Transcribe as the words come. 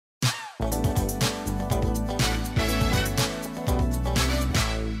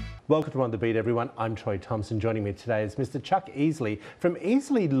Welcome to On The Beat, everyone. I'm Troy Thompson. Joining me today is Mr. Chuck Easley from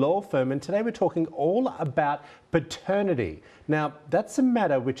Easley Law Firm, and today we're talking all about paternity. Now, that's a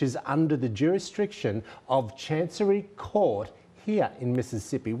matter which is under the jurisdiction of Chancery Court here in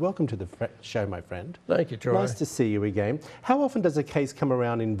Mississippi. Welcome to the show, my friend. Thank you, Troy. Nice to see you again. How often does a case come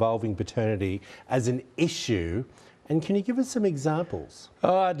around involving paternity as an issue, and can you give us some examples?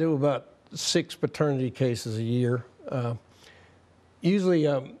 I do about 6 paternity cases a year. Usually,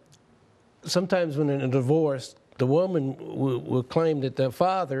 sometimes when in a divorce, the woman will claim that the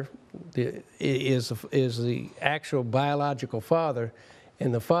father is the actual biological father,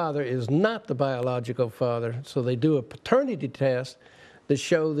 and the father is not the biological father. So they do a paternity test to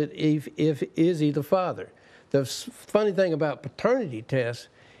show that if is he the father. The funny thing about paternity tests,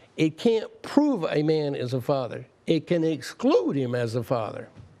 it can't prove a man is a father. It can exclude him as a father.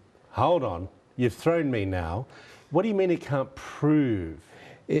 Hold on, you've thrown me now. What do you mean it can't prove?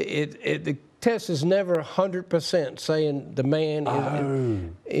 The test is never 100% saying the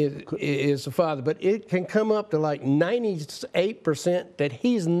man is the father, but it can come up to like 98% that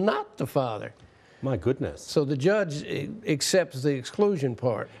he's not the father. My goodness. So the judge accepts the exclusion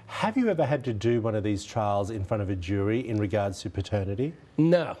part. Have you ever had to do one of these trials in front of a jury in regards to paternity?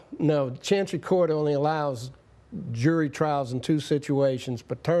 No. Chancery Court only allows jury trials in 2 situations,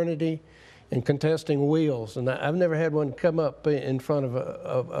 paternity and contesting wills, and I've never had one come up in front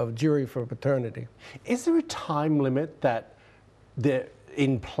of a jury for paternity. Is there a time limit that they're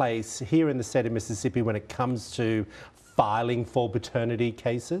in place here in the state of Mississippi when it comes to filing for paternity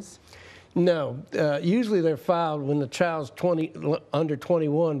cases? No. Usually they're filed when the child's under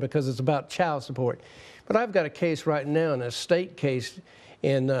 21 because it's about child support. But I've got a case right now, a state case,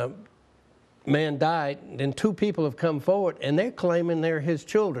 and man died, and 2 people have come forward, and they're claiming they're his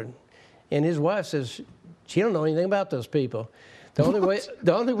children. And his wife says she don't know anything about those people. The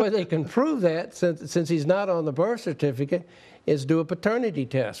only way they can prove that, since he's not on the birth certificate, is do a paternity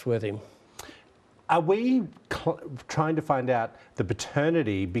test with him. Are we trying to find out the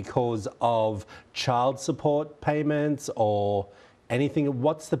paternity because of child support payments or anything?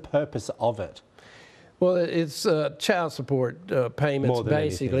 What's the purpose of it? Well, it's child support payments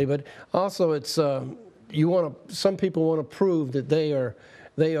basically, but also it's some people want to prove that they are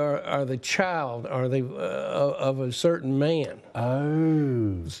the child of a certain man.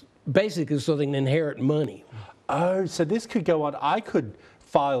 Oh. Basically, so they can inherit money. Oh, so this could go on. I could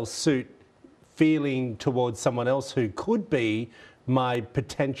file suit feeling towards someone else who could be my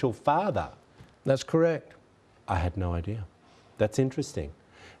potential father. That's correct. I had no idea. That's interesting.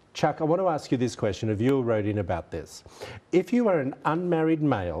 Chuck, I want to ask you this question. A viewer wrote in about this. If you are an unmarried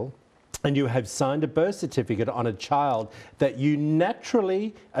male and you have signed a birth certificate on a child that you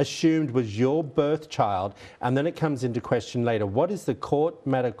naturally assumed was your birth child, and then it comes into question later, what is the court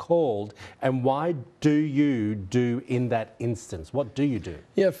matter called, and why do you do in that instance? What do you do?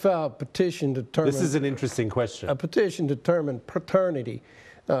 You file a petition to determine... This is an interesting question. A petition to determine paternity.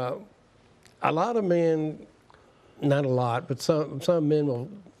 A lot of men, not a lot, but some men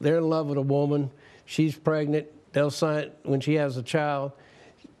they're in love with a woman, she's pregnant, they'll sign it when she has a child.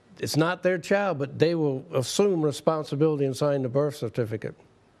 It's not their child, but they will assume responsibility and sign the birth certificate.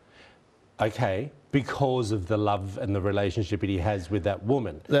 Okay, because of the love and the relationship he has with that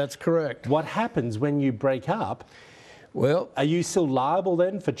woman. That's correct. What happens when you break up? Well, are you still liable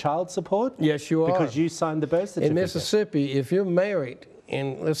then for child support? Yes, you are. Because you signed the birth certificate. In Mississippi, if you're married,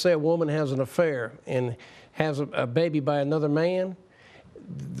 and let's say a woman has an affair and has a baby by another man,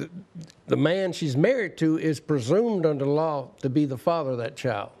 the man she's married to is presumed under law to be the father of that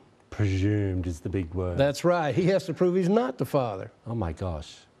child. Presumed is the big word. That's right. He has to prove he's not the father. Oh my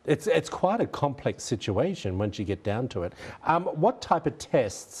gosh. It's quite a complex situation once you get down to it. What type of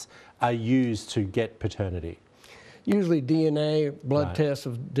tests are used to get paternity? Usually DNA, blood tests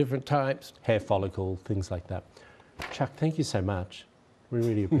of different types. Hair follicle, things like that. Chuck, thank you so much. We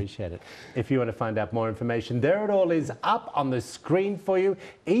really appreciate it. If you want to find out more information, there it all is up on the screen for you.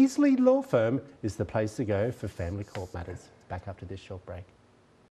 Easley Law Firm is the place to go for family court matters. Back after this short break.